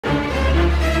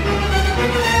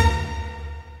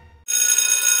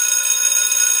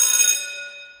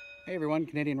Hey everyone,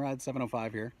 Canadian Ride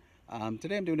 705 here.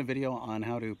 Today I'm doing a video on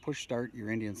how to push start your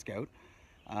Indian Scout.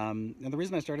 And the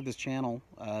reason I started this channel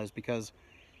is because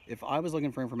if I was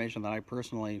looking for information that I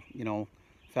personally,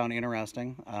 found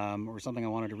interesting or something I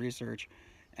wanted to research,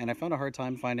 and I found a hard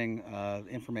time finding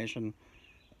information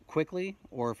quickly,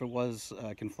 or if it was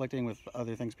conflicting with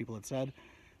other things people had said,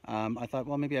 I thought,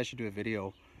 well, maybe I should do a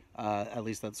video, at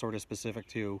least that's sort of specific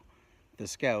to the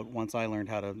Scout once I learned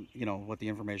how to, what the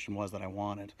information was that I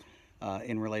wanted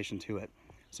in relation to it.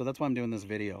 So that's why I'm doing this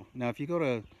video. Now, if you go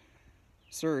to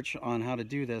search on how to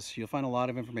do this, you'll find a lot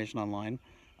of information online.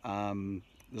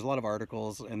 There's a lot of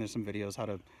articles and there's some videos how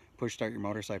to push start your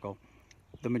motorcycle.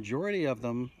 The majority of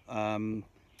them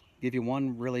give you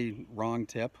one really wrong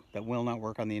tip that will not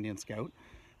work on the Indian Scout,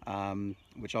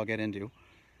 which I'll get into.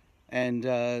 And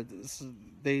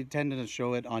they tend to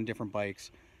show it on different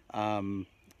bikes,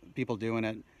 people doing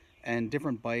it, and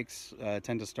different bikes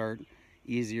tend to start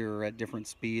easier at different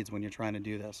speeds when you're trying to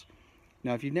do this.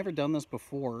 Now, if you've never done this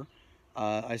before,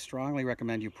 I strongly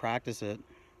recommend you practice it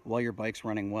while your bike's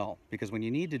running well, because when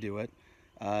you need to do it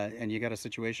and you got a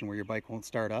situation where your bike won't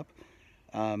start up,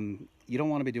 you don't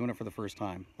want to be doing it for the first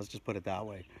time. Let's just put it that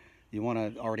way. You want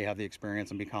to already have the experience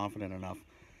and be confident enough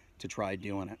to try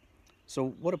doing it. So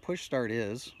what a push start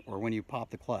is, or when you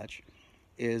pop the clutch,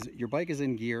 is your bike is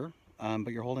in gear,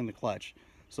 but you're holding the clutch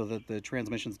so that the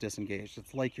transmission's disengaged.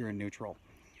 It's like you're in neutral.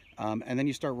 And then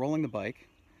you start rolling the bike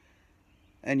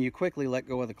and you quickly let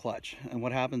go of the clutch. And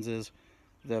what happens is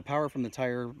the power from the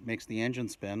tire makes the engine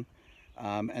spin,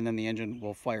 and then the engine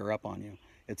will fire up on you.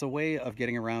 It's a way of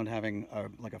getting around having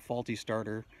like a faulty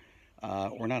starter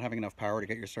or not having enough power to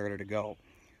get your starter to go.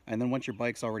 And then once your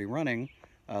bike's already running,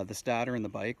 the stator in the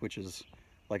bike, which is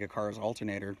like a car's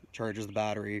alternator, charges the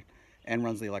battery and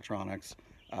runs the electronics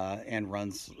and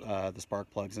runs the spark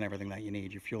plugs and everything that you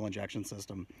need, your fuel injection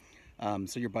system.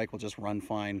 So your bike will just run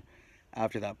fine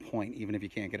after that point, even if you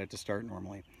can't get it to start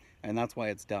normally. And that's why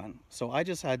it's done. So I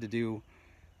just had to do,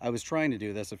 I was trying to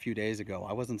do this a few days ago.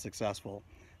 I wasn't successful.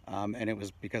 And it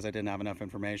was because I didn't have enough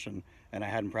information and I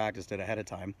hadn't practiced it ahead of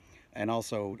time. And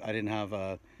also I didn't have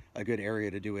a good area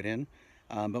to do it in.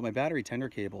 But my battery tender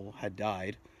cable had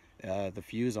died. The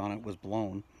fuse on it was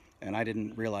blown and I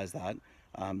didn't realize that.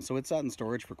 So it sat in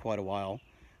storage for quite a while.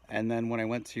 And then when I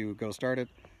went to go start it,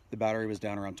 the battery was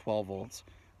down around 12 volts.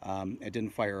 It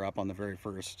didn't fire up on the very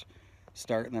first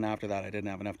start. And then after that, I didn't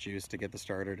have enough juice to get the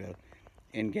starter to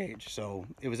engage. So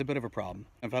it was a bit of a problem.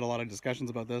 I've had a lot of discussions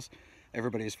about this.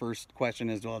 Everybody's first question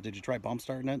is, well, did you try bump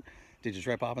starting it? Did you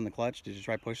try popping the clutch? Did you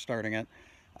try push starting it?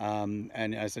 And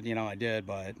I said, I did,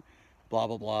 but blah,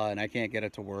 blah, blah, and I can't get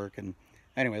it to work. And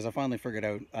anyways, I finally figured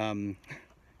out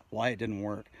why it didn't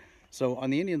work. So on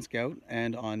the Indian Scout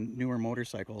and on newer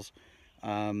motorcycles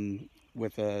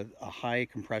with a high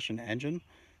compression engine,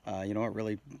 a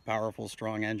really powerful,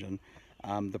 strong engine,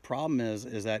 the problem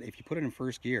is that if you put it in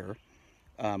first gear,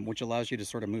 which allows you to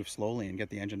sort of move slowly and get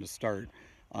the engine to start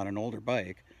on an older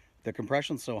bike, the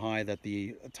compression's so high that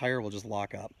the tire will just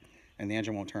lock up and the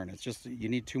engine won't turn. It's just, you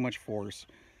need too much force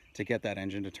to get that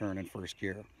engine to turn in first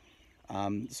gear.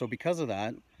 So because of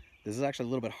that, this is actually a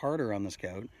little bit harder on the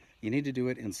Scout. You need to do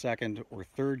it in second or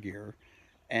third gear.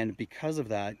 And because of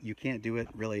that, you can't do it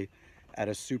really at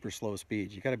a super slow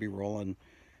speed. You got to be rolling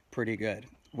pretty good.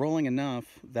 Rolling enough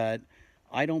that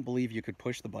I don't believe you could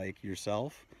push the bike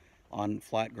yourself on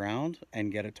flat ground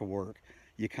and get it to work.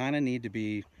 You kind of need to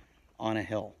be on a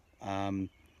hill. And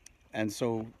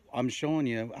so I'm showing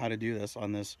you how to do this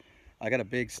on this. I got a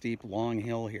big, steep, long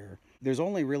hill here. There's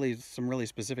only really some really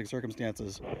specific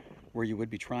circumstances where you would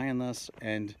be trying this,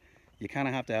 and you kind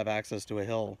of have to have access to a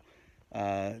hill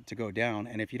to go down.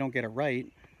 And if you don't get it right,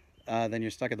 then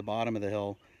you're stuck at the bottom of the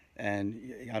hill.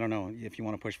 And I don't know if you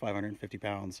want to push 550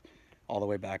 pounds all the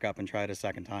way back up and try it a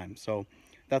second time. So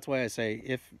that's why I say,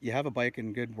 if you have a bike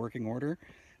in good working order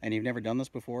and you've never done this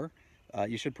before,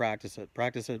 you should practice it.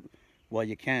 Practice it while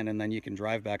you can, and then you can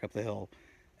drive back up the hill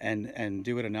and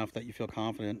do it enough that you feel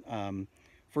confident.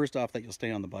 First off, that you'll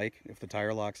stay on the bike if the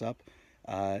tire locks up,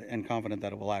 and confident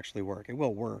that it will actually work. It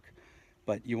will work,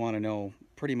 but you want to know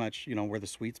pretty much, where the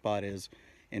sweet spot is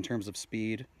in terms of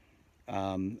speed,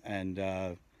 and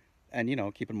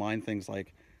keep in mind things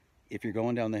like if you're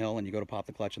going down the hill and you go to pop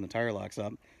the clutch and the tire locks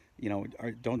up,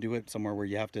 don't do it somewhere where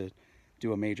you have to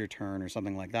do a major turn or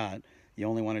something like that. You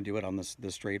only want to do it on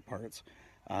the straight parts.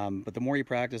 But the more you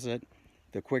practice it,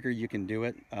 the quicker you can do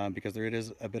it, because it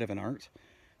is a bit of an art.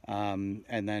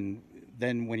 And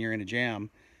then when you're in a jam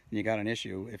and you got an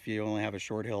issue, if you only have a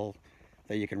short hill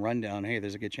that you can run down, hey,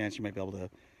 there's a good chance you might be able to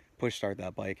push start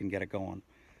that bike and get it going.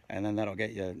 And then that'll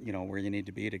get you, where you need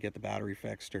to be to get the battery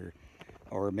fixed or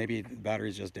or maybe the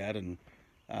battery's just dead and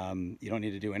you don't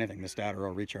need to do anything. The starter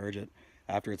will recharge it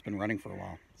after it's been running for a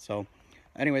while. So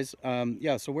anyways,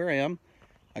 yeah, so where I am,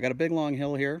 I got a big long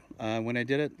hill here. When I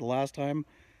did it the last time,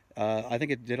 I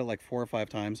think it did it like 4 or 5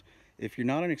 times. If you're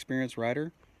not an experienced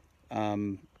rider,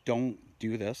 don't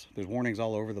do this. There's warnings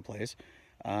all over the place,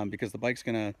 because the bike's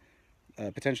gonna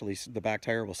potentially, the back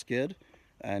tire will skid,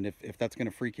 and if that's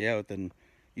gonna freak you out, then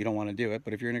you don't want to do it.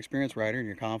 But if you're an experienced rider and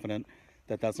you're confident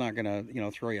that that's not gonna, you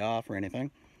know, throw you off or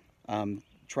anything,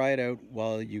 try it out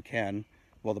while you can,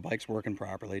 while the bike's working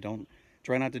properly. Don't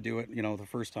try not to do it, you know, the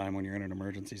first time when you're in an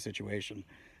emergency situation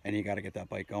and you got to get that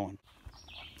bike going.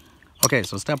 Okay,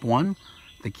 so step 1,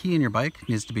 the key in your bike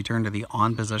needs to be turned to the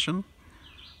on position.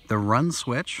 The run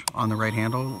switch on the right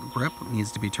handle grip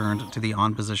needs to be turned to the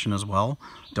on position as well.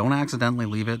 Don't accidentally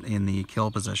leave it in the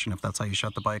kill position if that's how you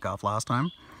shut the bike off last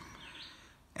time.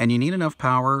 And you need enough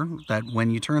power that when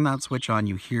you turn that switch on,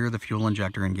 you hear the fuel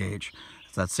injector engage.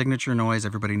 It's that signature noise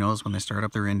everybody knows when they start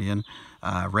up their Indian,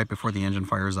 right before the engine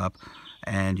fires up.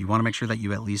 And you want to make sure that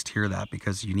you at least hear that,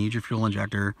 because you need your fuel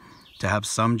injector to have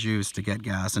some juice to get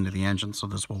gas into the engine so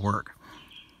this will work.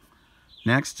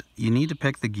 Next, you need to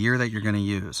pick the gear that you're going to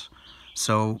use.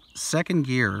 So second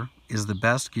gear is the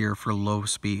best gear for low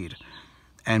speed.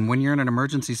 And when you're in an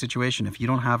emergency situation, if you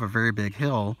don't have a very big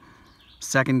hill,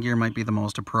 second gear might be the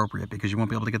most appropriate, because you won't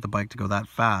be able to get the bike to go that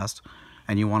fast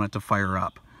and you want it to fire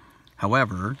up.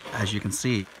 However, as you can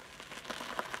see,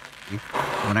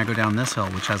 when I go down this hill,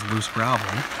 which has loose gravel,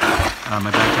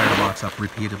 my back tire locks up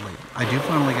repeatedly. I do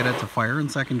finally get it to fire in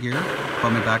second gear,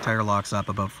 but my back tire locks up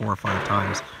about 4 or 5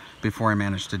 times before I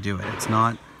manage to do it. It's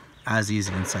not as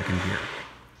easy in second gear.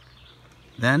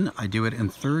 Then I do it in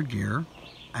third gear,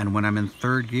 and when I'm in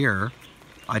third gear,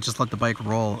 I just let the bike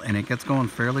roll and it gets going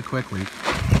fairly quickly.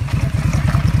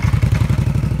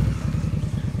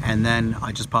 And then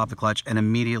I just pop the clutch and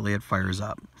immediately it fires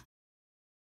up.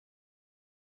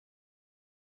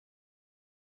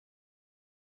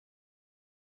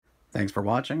 Thanks for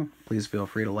watching. Please feel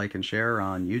free to like and share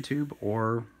on YouTube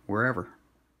or wherever.